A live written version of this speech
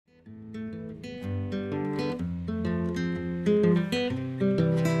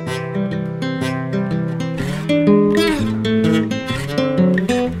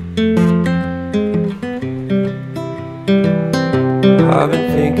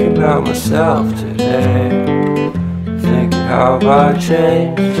thinking about myself today, thinking how I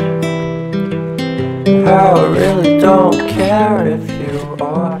changed, how I really don't care if you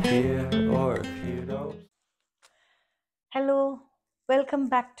are here or if you don't. Hello, welcome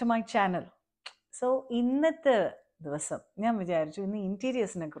back to my channel. So ഇന്നത്തെ ദിവസം ഞാൻ വിചാരിച്ചു ഇന്ന്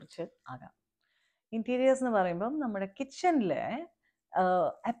ഇൻറ്റീരിയേഴ്സിനെ കുറിച്ച് ആകാം. Interiors എന്ന് പറയുമ്പം നമ്മുടെ കിച്ചണിലെ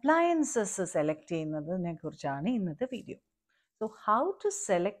അപ്ലയൻസസ് സെലക്ട് ചെയ്യുന്നതിനെ കുറിച്ചാണ് ഇന്നത്തെ video. So how to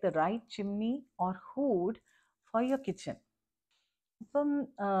select the right chimney or hood for your kitchen. ഇപ്പം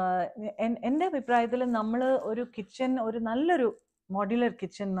എൻ്റെ അഭിപ്രായത്തിൽ നമ്മൾ ഒരു കിച്ചൺ, ഒരു നല്ലൊരു മോഡ്യുലർ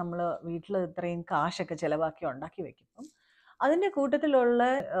കിച്ചൺ നമ്മൾ വീട്ടിൽ ഇത്രയും കാശൊക്കെ ചിലവാക്കി ഉണ്ടാക്കി വെക്കുമ്പം അതിൻ്റെ കൂട്ടത്തിലുള്ള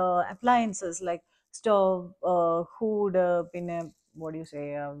അപ്ലയൻസസ് ലൈക്ക് സ്റ്റോവ്, ഹൂഡ്, പിന്നെ what do you say,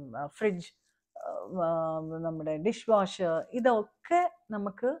 fridge, നമ്മുടെ ഡിഷ് വാഷർ, ഇതൊക്കെ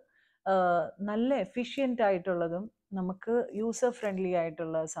നമുക്ക് നല്ല എഫിഷ്യൻ്റ് ആയിട്ടുള്ളതും നമുക്ക് യൂസർ ഫ്രണ്ട്ലി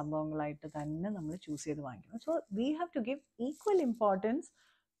ആയിട്ടുള്ള സംഭവങ്ങളായിട്ട് തന്നെ നമ്മൾ ചൂസ് ചെയ്ത് വാങ്ങിക്കണം. So we have to give equal importance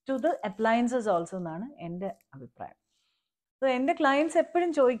to the appliances also എന്നാണ് എൻ്റെ അഭിപ്രായം. സോ എൻ്റെ ക്ലയൻസ് എപ്പോഴും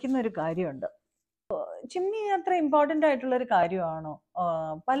ചോദിക്കുന്ന ഒരു കാര്യമുണ്ട്, ചിമ്നി അത്ര ഇമ്പോർട്ടൻ്റ് ആയിട്ടുള്ളൊരു കാര്യമാണോ?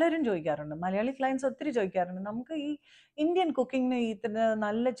 പലരും ചോദിക്കാറുണ്ട്, മലയാളി ക്ലയൻസ് ഒത്തിരി ചോദിക്കാറുണ്ട്. നമുക്ക് ഈ ഇന്ത്യൻ കുക്കിങ്ങിന് ഇത്ര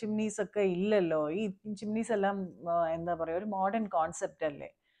നല്ല ചിമ്നീസ് ഒക്കെ ഇല്ലല്ലോ, ഈ ചിമ്നീസ് എല്ലാം എന്താ പറയുക, ഒരു മോഡേൺ കോൺസെപ്റ്റ് അല്ലേ?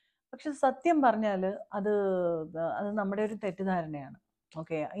 പക്ഷെ സത്യം പറഞ്ഞാൽ അത് അത് നമ്മുടെ ഒരു തെറ്റിദ്ധാരണയാണ്.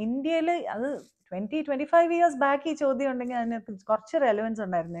 ഓക്കെ, ഇന്ത്യയിൽ അത് 20-25 ഇയേഴ്സ് ബാക്ക് ഈ ചോദ്യം ഉണ്ടെങ്കിൽ അതിനകത്ത് കുറച്ച് റെലവൻസ്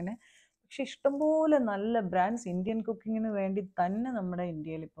ഉണ്ടായിരുന്നേനെ. പക്ഷെ ഇഷ്ടംപോലെ നല്ല ബ്രാൻഡ്സ് ഇന്ത്യൻ കുക്കിങ്ങിന് വേണ്ടി തന്നെ നമ്മുടെ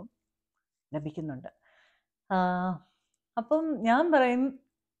ഇന്ത്യയിൽ ഇപ്പം ലഭിക്കുന്നുണ്ട്. അപ്പം ഞാൻ പറയും,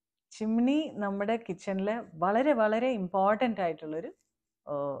 ചിമ്നി നമ്മുടെ കിച്ചണിലെ വളരെ വളരെ ഇമ്പോർട്ടൻ്റ് ആയിട്ടുള്ളൊരു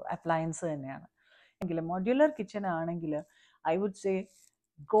അപ്ലയൻസ് തന്നെയാണ്. എങ്കിൽ മോഡ്യുലർ കിച്ചൺ ആണെങ്കിൽ I would say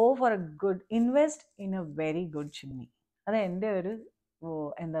go for A good, invest in A very good chimney. അത് എൻ്റെ ഒരു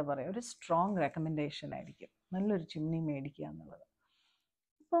എന്താ പറയുക, ഒരു സ്ട്രോങ് റെക്കമെൻഡേഷൻ ആയിരിക്കും, നല്ലൊരു ചിമ്നി മേടിക്കുക എന്നുള്ളത്.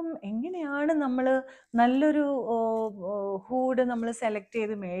 അപ്പം എങ്ങനെയാണ് നമ്മൾ നല്ലൊരു ഹൂഡ് നമ്മൾ സെലക്ട്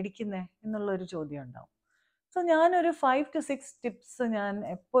ചെയ്ത് മേടിക്കുന്നത് എന്നുള്ളൊരു ചോദ്യം ഉണ്ടാവും. സോ ഞാനൊരു 5 to 6 ടിപ്സ് ഞാൻ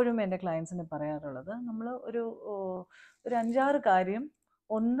എപ്പോഴും എൻ്റെ ക്ലയൻസിന് പറയാറുള്ളത്, നമ്മൾ ഒരു 5-6 കാര്യം.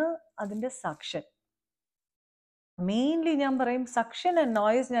 ഒന്ന്, അതിൻ്റെ സക്ഷൻ. മെയിൻലി ഞാൻ പറയും സക്ഷൻ ആൻഡ്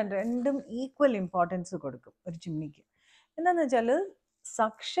നോയ്സ്, ഞാൻ രണ്ടും ഈക്വൽ ഇമ്പോർട്ടൻസ് കൊടുക്കും ഒരു ചിമ്നിക്ക്. എന്താണെന്ന് വെച്ചാൽ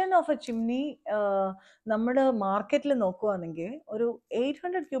സക്ഷൻ ഓഫ് എ ചിമ്നി നമ്മൾ മാർക്കറ്റിൽ നോക്കുകയാണെങ്കിൽ ഒരു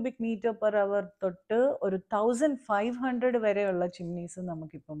 800 ക്യൂബിക് മീറ്റർ പെർ അവർ തൊട്ട് ഒരു 1500 വരെയുള്ള ചിമ്നീസ്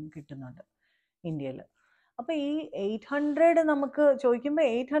നമുക്കിപ്പം കിട്ടുന്നുണ്ട് ഇന്ത്യയിൽ. അപ്പോൾ ഈ 800 നമുക്ക് ചോദിക്കുമ്പോൾ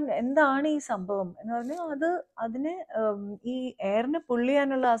 800 എന്താണ് ഈ സംഭവം എന്ന് പറഞ്ഞാൽ അതിന് ഈ എയറിനെ പുള്ള്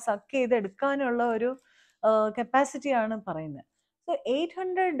ചെയ്യാനുള്ള, സക്ക് ചെയ്തെടുക്കാനുള്ള ഒരു കപ്പാസിറ്റിയാണ് പറയുന്നത്. So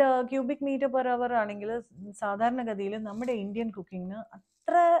 800 cubic metre per hour ആണെങ്കിൽ സാധാരണഗതിയിൽ നമ്മുടെ ഇന്ത്യൻ കുക്കിങ്ങിന്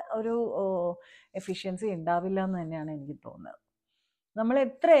അത്ര ഒരു എഫിഷ്യൻസി ഉണ്ടാവില്ല എന്ന് തന്നെയാണ് എനിക്ക് തോന്നുന്നത്. നമ്മൾ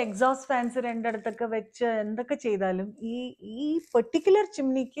എത്ര എക്സോസ്റ്റ് ഫാൻസ് രണ്ടിടത്തൊക്കെ വെച്ച് എന്തൊക്കെ ചെയ്താലും ഈ പെർട്ടിക്കുലർ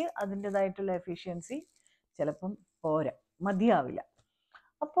ചിമ്നിക്ക് അതിൻ്റെതായിട്ടുള്ള എഫിഷ്യൻസി ചിലപ്പം പോരാ, മതിയാവില്ല.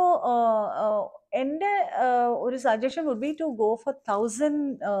 അപ്പോൾ എൻ്റെ ഒരു suggestion would be to go for 1000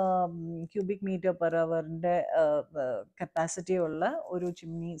 cubic metre per അവറിൻ്റെ capacity ഉള്ള ഒരു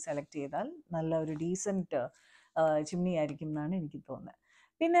ചിമ്നി സെലക്ട് ചെയ്താൽ നല്ല ഒരു ഡീസൻറ്റ് ചിമ്നി ആയിരിക്കും എന്നാണ് എനിക്ക് തോന്നുന്നത്.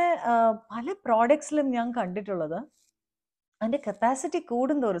 പിന്നെ പല പ്രോഡക്ട്സിലും ഞാൻ കണ്ടിട്ടുള്ളത്, അതിൻ്റെ കപ്പാസിറ്റി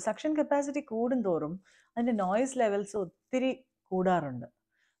കൂടുന്തോറും, സക്ഷൻ കപ്പാസിറ്റി കൂടുന്തോറും അതിൻ്റെ നോയ്സ് ലെവൽസ് ഒത്തിരി കൂടാറുണ്ട്.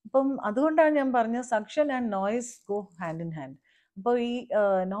 അപ്പം അതുകൊണ്ടാണ് ഞാൻ പറഞ്ഞത് suction and noise go hand in hand. അപ്പോൾ ഈ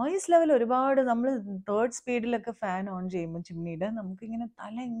നോയ്സ് ലെവൽ ഒരുപാട്, നമ്മൾ 3rd സ്പീഡിലൊക്കെ ഫാൻ ഓൺ ചെയ്യുമ്പോൾ ചിമ്നിയുടെ നമുക്കിങ്ങനെ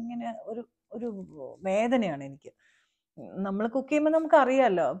തല ഇങ്ങനെ ഒരു വേദനയാണ് എനിക്ക്. നമ്മൾ കുക്ക് ചെയ്യുമ്പോൾ നമുക്ക്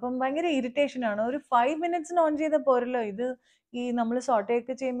അറിയാമല്ലോ, അപ്പം ഭയങ്കര ഇറിറ്റേഷനാണ്. ഒരു 5 മിനിറ്റ്സിന് ഓൺ ചെയ്താൽ പോരല്ലോ, ഇത് ഈ നമ്മൾ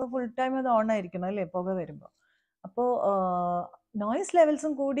സോട്ടയൊക്കെ ചെയ്യുമ്പോൾ ഫുൾ ടൈം അത് ഓൺ ആയിരിക്കണം അല്ലേ, പുക വരുമ്പോൾ. അപ്പോൾ നോയ്സ്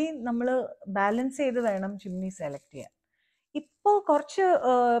ലെവൽസും കൂടി നമ്മൾ ബാലൻസ് ചെയ്ത് വേണം ചിമ്നി സെലക്ട് ചെയ്യാൻ. ഇപ്പോൾ കുറച്ച്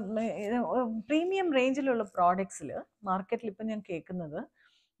പ്രീമിയം റേഞ്ചിലുള്ള പ്രോഡക്ട്സിൽ മാർക്കറ്റിൽ ഇപ്പം ഞാൻ കേൾക്കുന്നത്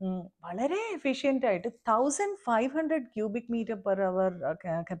വളരെ എഫിഷ്യൻ്റ് ആയിട്ട് 1500 cubic metre per hour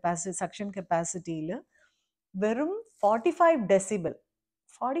capacity, suction കപ്പാസിറ്റിയിൽ വെറും 45 ഡെസിബൽ.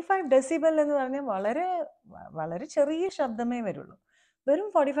 45 ഡെസിബൽ എന്ന് പറഞ്ഞാൽ വളരെ വളരെ ചെറിയ ശബ്ദമേ വരുള്ളൂ.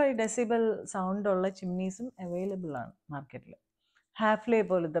 വെറും 45 ഡെസിബൽ സൗണ്ടുള്ള ചിമ്നീസും അവൈലബിൾ ആണ് മാർക്കറ്റിൽ. ഹാഫ്ലേ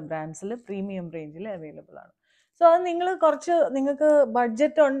പോലത്തെ ബ്രാൻഡ്സിൽ പ്രീമിയം റേഞ്ചിൽ അവൈലബിൾ ആണ്. സോ അത് നിങ്ങൾ കുറച്ച്, നിങ്ങൾക്ക്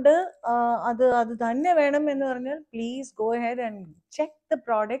ബഡ്ജറ്റ് ഉണ്ട്, അത് തന്നെ വേണം എന്ന് പറഞ്ഞാൽ please go head and check the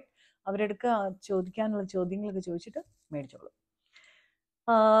product. അവരെടുക്ക ചോദിക്കാനുള്ള ചോദ്യങ്ങളൊക്കെ ചോദിച്ചിട്ട് മേടിച്ചോളൂ.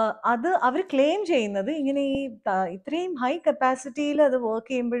 അത് അവർ ക്ലെയിം ചെയ്യുന്നത് ഇങ്ങനെ ഈ ഇത്രയും ഹൈ കപ്പാസിറ്റിയിൽ അത് വർക്ക്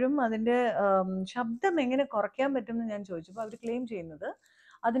ചെയ്യുമ്പോഴും അതിൻ്റെ ശബ്ദം എങ്ങനെ കുറയ്ക്കാൻ പറ്റുമെന്ന് ഞാൻ ചോദിച്ചപ്പോൾ അവർ ക്ലെയിം ചെയ്യുന്നത്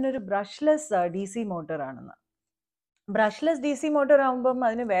അതിനൊരു brushless DC മോട്ടറാണെന്ന്. Brushless DC motor ആകുമ്പം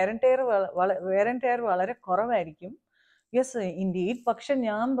അതിന് വെയർ ആൻഡ് ടയർ വളരെ കുറവായിരിക്കും. Yes indeed. പക്ഷെ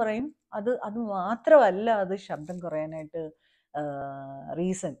ഞാൻ പറയും അത് മാത്രമല്ല അത് ശബ്ദം കുറയാനായിട്ട്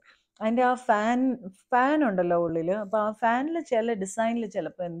റീസൺ. അതിൻ്റെ ആ ഫാൻ ഉണ്ടല്ലോ ഉള്ളിൽ, അപ്പോൾ ആ ഫാനിൽ ചില ഡിസൈനിൽ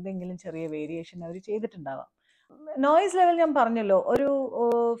ചിലപ്പോൾ എന്തെങ്കിലും ചെറിയ വേരിയേഷൻ അവർ ചെയ്തിട്ടുണ്ടാവാം. നോയ്സ് ലെവൽ ഞാൻ പറഞ്ഞല്ലോ, ഒരു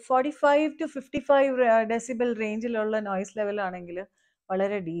 45 to 55 ഡെസിബിൾ റേഞ്ചിലുള്ള നോയ്സ് ലെവലാണെങ്കിൽ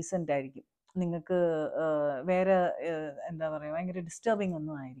വളരെ ഡീസൻ്റ് ആയിരിക്കും. നിങ്ങൾക്ക് വേറെ എന്താ പറയുക, ഭയങ്കര ഡിസ്റ്റർബിംഗ്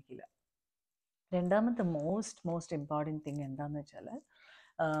ഒന്നും ആയിരിക്കില്ല. രണ്ടാമത്തെ മോസ്റ്റ് ഇമ്പോർട്ടൻറ്റ് തിങ് എന്താണെന്ന് വെച്ചാൽ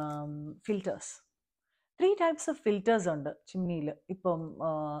ഫിൽറ്റേഴ്സ്. 3 ടൈപ്സ് ഓഫ് ഫിൽറ്റേഴ്സ് ഉണ്ട് ചിമ്നിയിൽ ഇപ്പം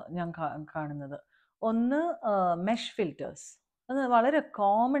ഞാൻ കാണുന്നത്. ഒന്ന് മെഷ് ഫിൽറ്റേഴ്സ്. അത് വളരെ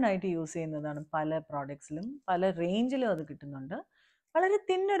കോമൺ ആയിട്ട് യൂസ് ചെയ്യുന്നതാണ് പല പ്രോഡക്ട്സിലും, പല റേഞ്ചിലും അത് കിട്ടുന്നുണ്ട്. വളരെ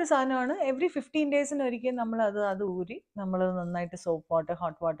തിന്നൊരു സാധനമാണ്. എവറി 15 ഡേയ്സിന് ഒരിക്കൽ നമ്മൾ അത് ഊരി നമ്മൾ നന്നായിട്ട്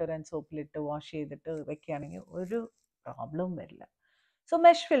ഹോട്ട് വാട്ടർ ആൻഡ് സോപ്പിലിട്ട് വാഷ് ചെയ്തിട്ട് വെക്കുകയാണെങ്കിൽ ഒരു പ്രോബ്ലവും വരില്ല. സോ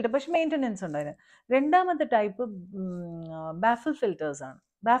മെഷ് ഫിൽറ്റർ, പക്ഷെ മെയിൻ്റനൻസ് ഉണ്ട് അതിന്. രണ്ടാമത്തെ ടൈപ്പ് ബാഫിൾ ഫിൽറ്റേഴ്സ് ആണ്.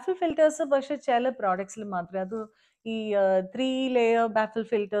 ബാഫിൾ ഫിൽറ്റേഴ്സ് പക്ഷെ ചില പ്രോഡക്ട്സിൽ മാത്രമേ, അത് ഈ 3 ലെയർ ബാഫിൾ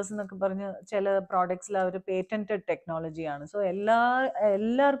ഫിൽറ്റേഴ്സ് എന്നൊക്കെ പറഞ്ഞ് ചില പ്രോഡക്ട്സിൽ അവർ പേറ്റന്റഡ് ടെക്നോളജിയാണ്. സോ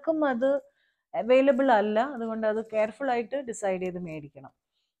എല്ലാവർക്കും അത് അവൈലബിൾ അല്ല. അതുകൊണ്ട് അത് കെയർഫുൾ ആയിട്ട് ഡിസൈഡ് ചെയ്ത് മേടിക്കണം.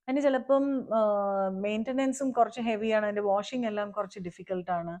 അതിന് ചിലപ്പം മെയിൻ്റനൻസും കുറച്ച് ഹെവിയാണ്, അതിൻ്റെ വാഷിംഗ് എല്ലാം കുറച്ച്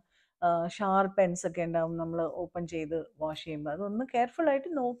ഡിഫിക്കൽട്ടാണ്. ഷാർപ്പ് പെൻസ് ഒക്കെ ഉണ്ടാവും നമ്മൾ ഓപ്പൺ ചെയ്ത് വാഷ് ചെയ്യുമ്പോൾ. അതൊന്ന് കെയർഫുൾ ആയിട്ട്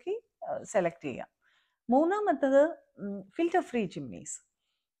നോക്കി സെലക്ട് ചെയ്യാം. മൂന്നാമത്തത് ഫിൽറ്റർ ഫ്രീ ചിമ്നീസ്.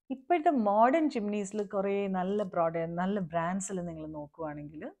 ഇപ്പോഴത്തെ മോഡേൺ ചിമ്നീസിൽ കുറേ നല്ല ബ്രാൻഡ്സിൽ നിങ്ങൾ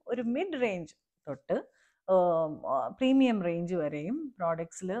നോക്കുവാണെങ്കിൽ ഒരു മിഡ് റേഞ്ച് തൊട്ട് പ്രീമിയം റേഞ്ച് വരെയും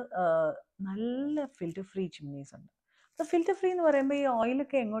പ്രോഡക്ട്സിൽ നല്ല ഫിൽറ്റർ ഫ്രീ ചിമ്നീസ് ഉണ്ട്. അപ്പോൾ ഫിൽറ്റർ ഫ്രീ എന്ന് പറയുമ്പോൾ ഈ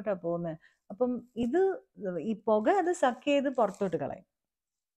ഓയിലൊക്കെ എങ്ങോട്ടാണ് പോകുന്നത്? അപ്പം ഈ പുക അത് സക്ക് ചെയ്ത് പുറത്തോട്ട് കളയും.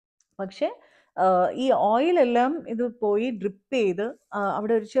 പക്ഷെ ഈ ഓയിലെല്ലാം ഇത് പോയി ഡ്രിപ്പ് ചെയ്ത്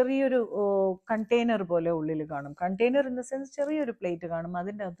അവിടെ ഒരു ചെറിയൊരു കണ്ടെയ്നർ പോലെ ഉള്ളിൽ കാണും. കണ്ടെയ്നർ ഇൻ ദ സെൻസ് ചെറിയൊരു പ്ലേറ്റ് കാണും,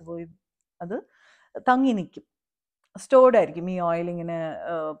 അതിൻ്റെ അകത്ത് പോയി അത് തങ്ങി നിൽക്കും. സ്റ്റോർഡ് ആയിരിക്കും ഈ ഓയിൽ ഇങ്ങനെ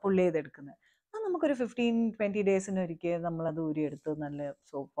പുള്ളി ചെയ്തെടുക്കുന്നത്. അത് നമുക്കൊരു 15-20 ഡേയ്സിനൊരിക്കൽ നമ്മളത് ഊരിയെടുത്ത് നല്ല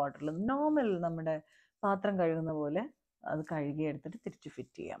സോപ്പ് വാട്ടറിൽ നോർമൽ നമ്മുടെ പാത്രം കഴുകുന്ന പോലെ അത് കഴുകിയെടുത്തിട്ട് തിരിച്ച്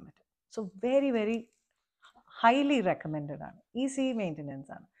ഫിറ്റ് ചെയ്യാൻ പറ്റും. സോ വെരി ഹൈലി റെക്കമെൻഡഡ് ആണ്. ഈസി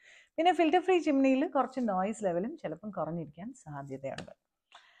മെയിൻ്റനൻസ് ആണ്. പിന്നെ ഫിൽറ്റർ ഫ്രീ ചിമ്നിയിൽ കുറച്ച് നോയ്സ് ലെവലും ചിലപ്പം കുറഞ്ഞിരിക്കാൻ സാധ്യതയുണ്ട്.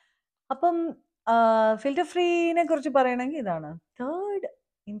 അപ്പം ഫിൽറ്റർ ഫ്രീനെ കുറിച്ച് പറയണമെങ്കിൽ ഇതാണ്. Third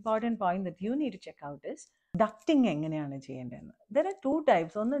important point that you need to check out is ducting എങ്ങനെയാണ് ചെയ്യേണ്ടതെന്ന്. There are 2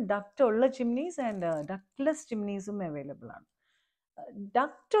 types. ഒന്ന് ഡക്റ്റ് ഉള്ള ചിമ്നീസ് ആൻഡ് ഡക്ട്ലെസ് ചിമ്നീസും അവൈലബിൾ ആണ്.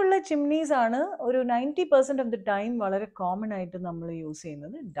 ഡക്റ്റ് ഉള്ള ചിമ്നീസ് ആണ് ഒരു 90% ഓഫ് ദി ടൈം വളരെ കോമൺ ആയിട്ട് നമ്മൾ യൂസ്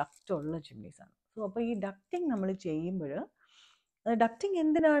ചെയ്യുന്നത് ഡക്റ്റ് ഉള്ള ചിമ്നീസ് ആണ്. സോ അപ്പോൾ ഈ ഡക്റ്റിംഗ് നമ്മൾ ചെയ്യുമ്പോൾ, ഡക്റ്റിംഗ്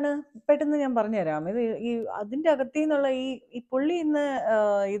എന്തിനാണ് പെട്ടെന്ന് ഞാൻ പറഞ്ഞുതരാം. ഇത് അതിൻ്റെ അകത്തു നിന്നുള്ള ഈ പുള്ളി ഇന്ന്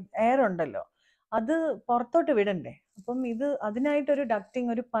എയർ ഉണ്ടല്ലോ, അത് പുറത്തോട്ട് വിടണ്ടേ. അപ്പം അതിനായിട്ടൊരു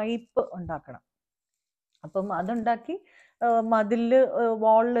ഡക്റ്റിംഗ്, ഒരു പൈപ്പ് ഉണ്ടാക്കണം. അപ്പം അതുണ്ടാക്കി മതിലിൽ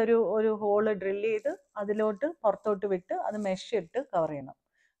വാളിലൊരു ഹോള് ഡ്രിൽ ചെയ്ത് അതിലോട്ട് പുറത്തോട്ട് വിട്ട് അത് മെഷിട്ട് കവർ ചെയ്യണം.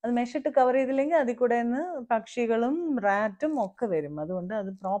 അത് മെഷിട്ട് കവർ ചെയ്തില്ലെങ്കിൽ അതിൽ കൂടെ നിന്ന് പക്ഷികളും റാറ്റും ഒക്കെ വരും. അതുകൊണ്ട്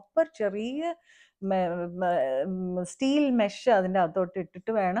അത് പ്രോപ്പർ ചെറിയ സ്റ്റീൽ മെഷ് അതിൻ്റെ അകത്തോട്ട്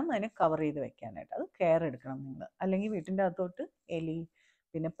ഇട്ടിട്ട് വേണം അതിനെ കവർ ചെയ്ത് വെക്കാനായിട്ട്. അത് കെയർ എടുക്കണം നിങ്ങൾ. അല്ലെങ്കിൽ വീട്ടിൻ്റെ അകത്തോട്ട് എലി,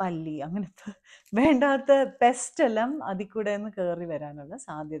 പിന്നെ പല്ലി, അങ്ങനത്തെ വേണ്ടാത്ത പെസ്റ്റ് എല്ലാം അതിൽ കൂടെ നിന്ന് കയറി വരാനുള്ള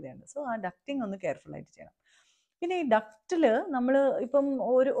സാധ്യതയുണ്ട്. സോ ആ ഡക്റ്റിംഗ് ഒന്ന് കെയർഫുൾ ആയിട്ട് ചെയ്യണം. പിന്നെ ഈ ഡക്റ്റിൽ നമ്മൾ ഇപ്പം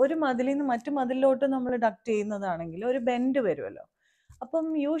ഒരു മതിലിൽ നിന്ന് മറ്റു മതിലിലോട്ട് നമ്മൾ ഡക്റ്റ് ചെയ്യുന്നതാണെങ്കിൽ ഒരു ബെൻഡ് വരുമല്ലോ. അപ്പം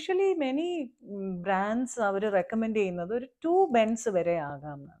യൂഷ്വലി മെനി ബ്രാൻഡ്സ് അവർ റെക്കമെൻഡ് ചെയ്യുന്നത് ഒരു 2 ബെൻഡ്സ് വരെ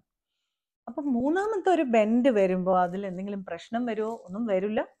ആകാമെന്നാണ്. അപ്പം മൂന്നാമത്തെ ഒരു ബെൻഡ് വരുമ്പോൾ അതിൽ എന്തെങ്കിലും പ്രശ്നം വരുമോ? ഒന്നും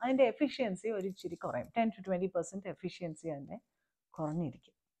വരില്ല. അതിൻ്റെ എഫിഷ്യൻസി ഒരു ഇച്ചിരി കുറയും. 10-20% എഫിഷ്യൻസി അതിൻ്റെ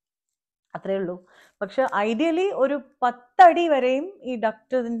കുറഞ്ഞിരിക്കും. അത്രയേ ഉള്ളൂ. പക്ഷെ ഐഡിയലി ഒരു 10 അടി വരെയും ഈ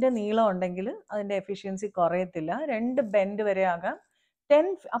ഡക്റ്റിൻ്റെ നീളം ഉണ്ടെങ്കിൽ അതിൻ്റെ എഫിഷ്യൻസി കുറയത്തില്ല. 2 ബെൻഡ് വരെ ആകാം.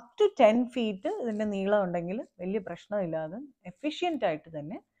 up to 10 feet ഇതിൻ്റെ നീളം ഉണ്ടെങ്കിൽ വലിയ പ്രശ്നമില്ലാതെ എഫിഷ്യൻ്റ് ആയിട്ട്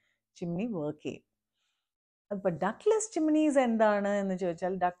തന്നെ ചിമ്നി വർക്ക് ചെയ്യും. അപ്പോൾ ഡക്ട്ലെസ് ചിമ്നീസ് എന്താണ് എന്ന്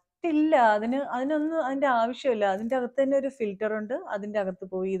ചോദിച്ചാൽ, ഡക്റ്റില്ല, അതിനൊന്നും അതിൻ്റെ ആവശ്യമില്ല. അതിൻ്റെ അകത്ത് തന്നെ ഒരു ഫിൽറ്റർ ഉണ്ട്. അതിൻ്റെ അകത്ത്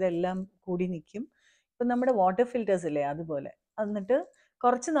പോയി ഇതെല്ലാം കൂടി നിൽക്കും. ഇപ്പം നമ്മുടെ വാട്ടർ ഫിൽറ്റേഴ്സ് ഇല്ലേ, അതുപോലെ. എന്നിട്ട്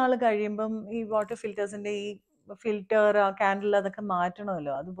കുറച്ച് നാൾ കഴിയുമ്പം ഈ വാട്ടർ ഫിൽറ്റേഴ്സിൻ്റെ ഈ ഫിൽറ്റർ, ആ ക്യാൻഡിൽ അതൊക്കെ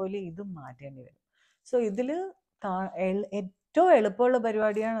മാറ്റണമല്ലോ, അതുപോലെ ഇതും മാറ്റേണ്ടി വരും. സോ ഇതിൽ ഏറ്റവും എളുപ്പമുള്ള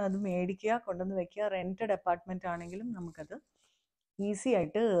പരിപാടിയാണ് അത് മേടിക്കുക, കൊണ്ടുവന്ന് വെക്കുക. റെൻറ്റഡ് അപ്പാർട്ട്മെൻറ്റ് ആണെങ്കിലും നമുക്കത് ഈസി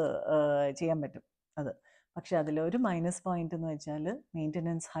ആയിട്ട് ചെയ്യാൻ പറ്റും അത്. പക്ഷെ അതിലൊരു മൈനസ് പോയിന്റ് എന്ന് വെച്ചാൽ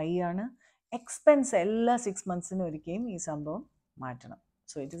മെയിൻ്റനൻസ് ഹൈ ആണ്. എക്സ്പെൻസ് എല്ലാ 6 monthsനും ഒരിക്കലും ഈ സംഭവം മാറ്റണം.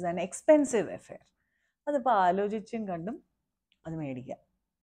 So it is an expensive affair. അതിപ്പോൾ ആലോചിച്ചും കണ്ടും അത് മേടിക്കാം.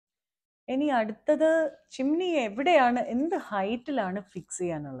 ഇനി അടുത്തത്, ചിമ്നി എവിടെയാണ്, എന്ത് ഹൈറ്റിലാണ് ഫിക്സ്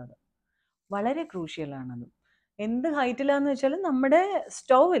ചെയ്യാനുള്ളത്? വളരെ ക്രൂഷ്യലാണത്. എന്ത് ഹൈറ്റിലാന്ന് വെച്ചാൽ നമ്മുടെ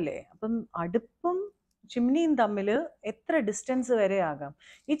സ്റ്റൗ ഇല്ലേ, അപ്പം അടുപ്പും ചിമ്നിയും തമ്മിൽ എത്ര ഡിസ്റ്റൻസ് വരെ ആകാം.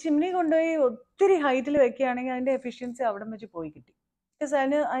 ഈ ചിമ്നി കൊണ്ടുപോയി ഒത്തിരി ഹൈറ്റിൽ വെക്കുകയാണെങ്കിൽ അതിൻ്റെ എഫിഷ്യൻസി അവിടെ വെച്ച് പോയി കിട്ടി. ബിക്കോസ്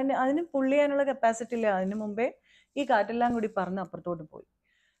അതിന് പുള്ള് ചെയ്യാനുള്ള കപ്പാസിറ്റി ഇല്ല. അതിന് മുമ്പേ ഈ കാറ്റെല്ലാം കൂടി പറന്ന് അപ്പുറത്തോട്ട് പോയി.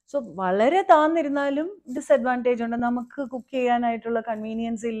 സോ വളരെ താന്നിരുന്നാലും ഡിസഡ്വാൻറ്റേജ് ഉണ്ട്. നമുക്ക് കുക്ക് ചെയ്യാനായിട്ടുള്ള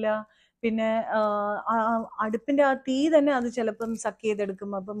കൺവീനിയൻസ് ഇല്ല. പിന്നെ അടുപ്പിൻ്റെ ആ തീ തന്നെ അത് ചിലപ്പം സക്ക്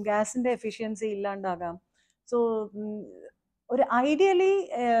ചെയ്തെടുക്കും. അപ്പം ഗ്യാസിൻ്റെ എഫിഷ്യൻസി ഇല്ലാണ്ടാകാം. സോ ഒരു ഐഡിയലി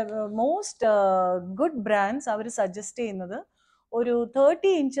മോസ്റ്റ് ഗുഡ് ബ്രാൻഡ്സ് അവർ സജസ്റ്റ് ചെയ്യുന്നത് ഒരു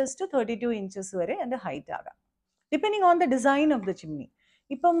 30 inches to 32 inches വരെ എൻ്റെ ഹൈറ്റ് ആകാം, depending on the design of the chimney.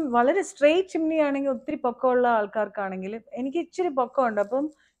 ഇപ്പം വളരെ സ്ട്രെയിറ്റ് ചിമ്നി ആണെങ്കിൽ, ഒത്തിരി പൊക്കമുള്ള ആൾക്കാർക്കാണെങ്കിൽ, എനിക്ക് ഇച്ചിരി പൊക്കമുണ്ട്, അപ്പം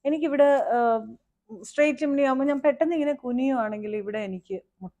എനിക്കിവിടെ സ്ട്രെയിറ്റ് ചിമ്നി ആകുമ്പോൾ ഞാൻ പെട്ടെന്ന് ഇങ്ങനെ കുനിയുവാണെങ്കിൽ ഇവിടെ എനിക്ക്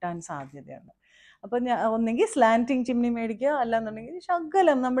മുട്ടാൻ സാധ്യതയുണ്ട്. അപ്പം ഞാൻ ഒന്നെങ്കിൽ സ്ലാൻറ്റിങ് ചിമ്നി മേടിക്കുക, അല്ലാന്നുണ്ടെങ്കിൽ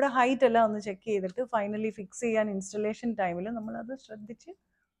ശകലം നമ്മുടെ ഹൈറ്റ് എല്ലാം ഒന്ന് ചെക്ക് ചെയ്തിട്ട് ഫൈനലി ഫിക്സ് ചെയ്യാൻ ഇൻസ്റ്റലേഷൻ ടൈമിൽ നമ്മളത് ശ്രദ്ധിച്ച്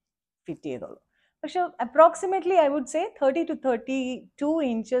ഫിറ്റ് ചെയ്തോളൂ. പക്ഷെ approximately I would say 30 to 32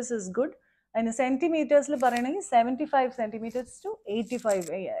 inches is good. അതിന് സെൻറ്റിമീറ്റേഴ്സിൽ പറയണമെങ്കിൽ 75 centimeters to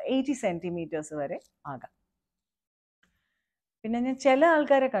 80 centimeters വരെ ആകാം. പിന്നെ ഞാൻ ചില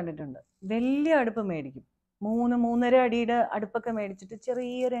ആൾക്കാരെ കണ്ടിട്ടുണ്ട്, വലിയ അടുപ്പ് മേടിക്കും, 3-3.5 അടിയുടെ അടുപ്പൊക്കെ മേടിച്ചിട്ട്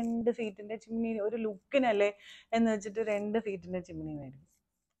ചെറിയ 2 ഫീറ്റിൻ്റെ ചിമ്നി, ഒരു ലുക്കിനല്ലേ എന്ന് വെച്ചിട്ട് 2 ഫീറ്റിൻ്റെ ചിമ്നി മേടിക്കും.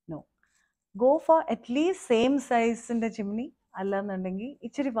 No, go for at least same സൈസിൻ്റെ chimney, അല്ലാന്നുണ്ടെങ്കിൽ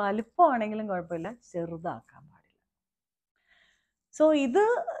ഇച്ചിരി വലുപ്പമാണെങ്കിലും കുഴപ്പമില്ല, ചെറുതാക്കാൻ പാടില്ല. സോ ഇത്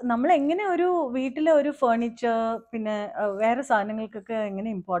നമ്മൾ എങ്ങനെ ഒരു വീട്ടിലെ ഒരു ഫേർണിച്ചർ, പിന്നെ വേറെ സാധനങ്ങൾക്കൊക്കെ എങ്ങനെ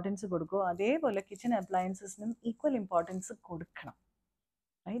ഇമ്പോർട്ടൻസ് കൊടുക്കുമോ അതേപോലെ കിച്ചൺ അപ്ലയൻസസിനും ഈക്വൽ ഇമ്പോർട്ടൻസ് കൊടുക്കണം,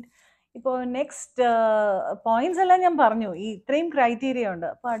 റൈറ്റ്? ഇപ്പോൾ നെക്സ്റ്റ് പോയിന്റ്സ് എല്ലാം ഞാൻ പറഞ്ഞു, ഈ ഇത്രയും ക്രൈറ്റീരിയ ഉണ്ട്.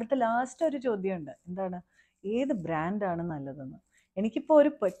 അപ്പോൾ അടുത്ത ലാസ്റ്റ് ഒരു ചോദ്യമുണ്ട്, എന്താണ്, ഏത് ബ്രാൻഡാണ് നല്ലതെന്ന്. എനിക്കിപ്പോൾ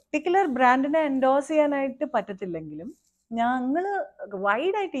ഒരു പെർട്ടിക്കുലർ ബ്രാൻഡിനെ എൻഡോസ് ചെയ്യാനായിട്ട് പറ്റത്തില്ലെങ്കിലും ഞങ്ങൾ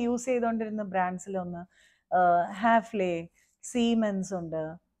വൈഡായിട്ട് യൂസ് ചെയ്തുകൊണ്ടിരുന്ന ബ്രാൻഡ്സിലൊന്ന് ഹാഫ്ലേ, സീമെൻസ് ഉണ്ട്,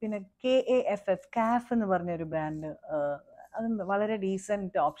 പിന്നെ കാഫ് എന്ന് പറഞ്ഞൊരു ബ്രാൻഡ്, അത് വളരെ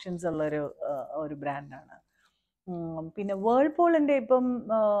ഡീസൻറ്റ് ഓപ്ഷൻസ് ഉള്ളൊരു ഒരു ബ്രാൻഡാണ്. പിന്നെ വേൾപൂളിൻ്റെ ഇപ്പം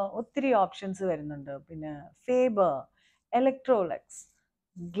ഒത്തിരി ഓപ്ഷൻസ് വരുന്നുണ്ട്. പിന്നെ ഫേബർ, ഇലക്ട്രോലെക്സ്,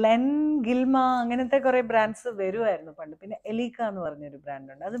 ഗ്ലെൻ, ഗിൽമ, അങ്ങനത്തെ കുറേ ബ്രാൻഡ്സ് വരുമായിരുന്നു പണ്ട്. പിന്നെ എലീക്ക എന്ന് പറഞ്ഞൊരു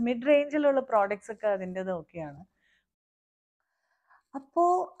ബ്രാൻഡുണ്ട്, അത് മിഡ് റേഞ്ചിലുള്ള പ്രോഡക്ട്സ് ഒക്കെ അതിൻ്റെത് ഒക്കെയാണ്.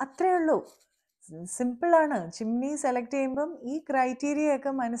 അപ്പോൾ അത്രയേ ഉള്ളൂ, സിമ്പിളാണ്. ചിമ്നി സെലക്ട് ചെയ്യുമ്പം ഈ ക്രൈറ്റീരിയ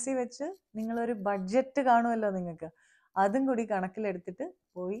ഒക്കെ മനസ്സിൽ വെച്ച് നിങ്ങളൊരു ബഡ്ജറ്റ് കാണുമല്ലോ നിങ്ങൾക്ക്, അതും കൂടി കണക്കിലെടുത്തിട്ട്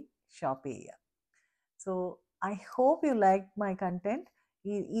പോയി ഷോപ്പ് ചെയ്യുക. So I hope you like my content.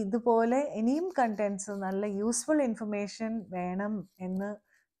 ഇതുപോലെ ഇനിയും കണ്ടന്റ്സ്, നല്ല യൂസ്ഫുൾ ഇൻഫർമേഷൻ വേണം എന്ന്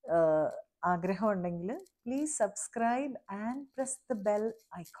ആഗ്രഹമുണ്ടെങ്കിൽ please subscribe and press the bell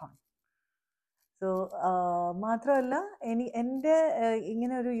icon. So മാത്രമല്ല, എൻ്റെ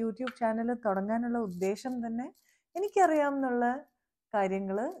ഇങ്ങനെ ഒരു യൂട്യൂബ് ചാനൽ തുടങ്ങാനുള്ള ഉദ്ദേശം തന്നെ എനിക്കറിയാമെന്നുള്ള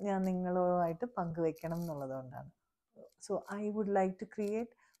കാര്യങ്ങൾ ഞാൻ നിങ്ങളുമായിട്ട് പങ്കുവെക്കണം എന്നുള്ളതുകൊണ്ടാണ്. So I would like to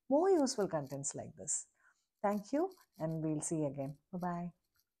create more useful contents like this. Thank you, and we'll see you again. Bye-bye.